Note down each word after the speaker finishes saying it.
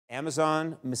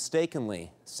Amazon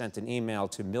mistakenly sent an email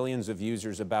to millions of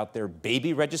users about their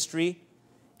baby registry,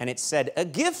 and it said, a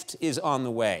gift is on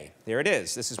the way. There it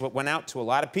is. This is what went out to a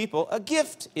lot of people. A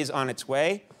gift is on its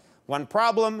way. One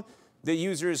problem, the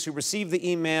users who received the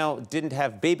email didn't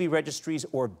have baby registries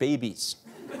or babies.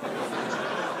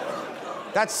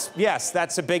 Yes,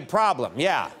 that's a big problem,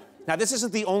 yeah. Now, this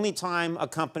isn't the only time a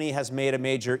company has made a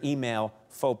major email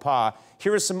faux pas.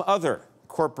 Here are some other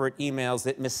corporate emails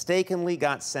that mistakenly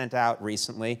got sent out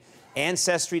recently.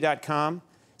 Ancestry.com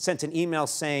sent an email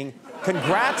saying,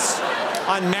 congrats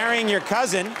on marrying your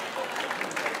cousin.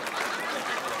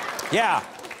 Yeah.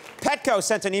 Petco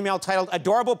sent an email titled,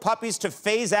 adorable puppies to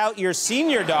phase out your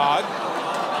senior dog.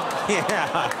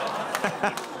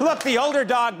 Yeah. Look, the older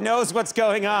dog knows what's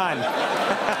going on.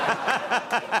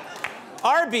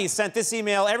 Arby's sent this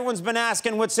email. Everyone's been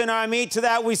asking what's in our meat. To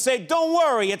that we say, don't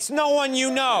worry, it's no one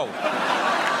you know.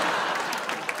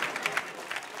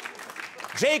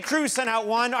 J. Crew sent out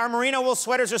one. Our merino wool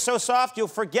sweaters are so soft you'll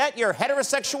forget your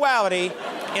heterosexuality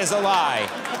is a lie.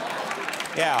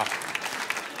 Yeah.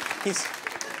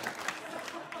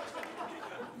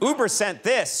 Uber sent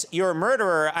this. Your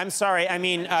murderer,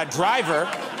 driver,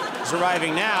 is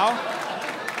arriving now.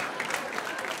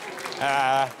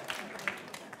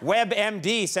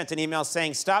 WebMD sent an email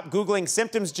saying, stop Googling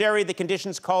symptoms, Jerry. The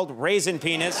condition's called raisin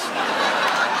penis.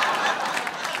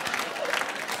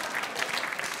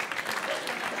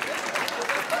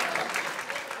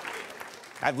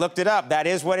 I've looked it up. That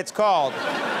is what it's called.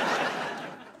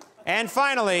 And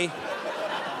finally,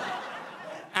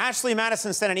 Ashley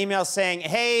Madison sent an email saying,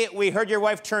 hey, we heard your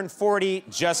wife turned 40,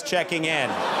 just checking in.